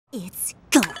It's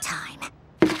go time.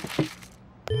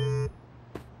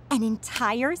 An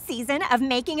entire season of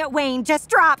Making It Wane just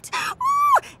dropped.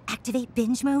 Ooh! Activate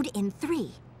binge mode in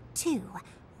 3, 2,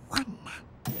 1.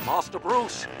 Master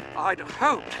Bruce, I'd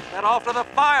hoped that after the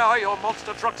fire your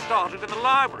monster truck started in the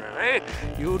library,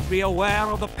 you'd be aware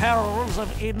of the perils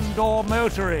of indoor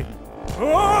motoring.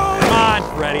 Oh! Come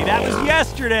on, Freddy, that was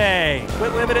yesterday.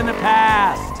 Quit living in the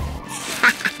past.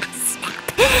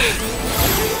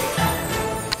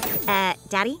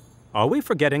 Daddy? Are we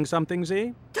forgetting something,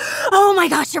 Z? Oh my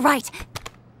gosh, you're right!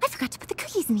 I forgot to put the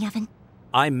cookies in the oven.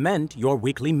 I meant your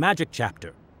weekly magic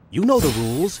chapter. You know the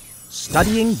rules.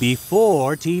 Studying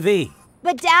before TV.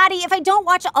 But Daddy, if I don't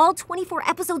watch all 24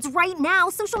 episodes right now,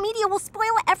 social media will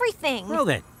spoil everything. Well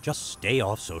then, just stay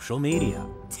off social media.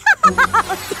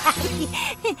 Daddy.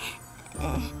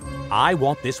 I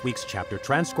want this week's chapter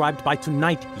transcribed by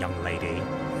tonight, young lady.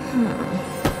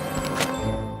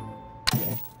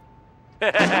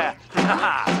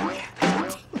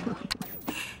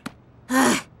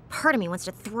 Part of me wants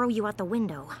to throw you out the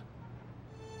window.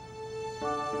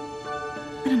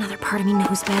 But another part of me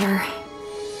knows better.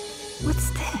 What's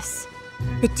this?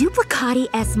 The Duplicati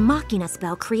S Machina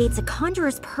spell creates a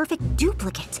conjurer's perfect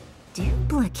duplicate.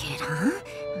 Duplicate, huh?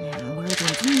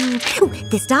 Ooh,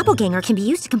 this doppelganger can be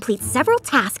used to complete several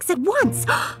tasks at once.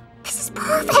 This is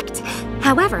perfect!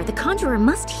 However, the conjurer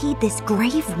must heed this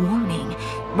grave warning.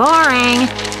 Boring!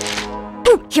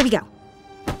 Ooh, here we go.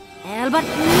 Elbot.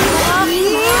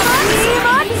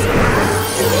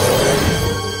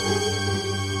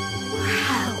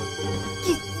 Wow.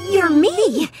 You're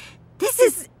me! This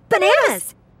is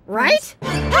bananas, right?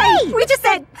 Hey! We just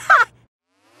said, ha!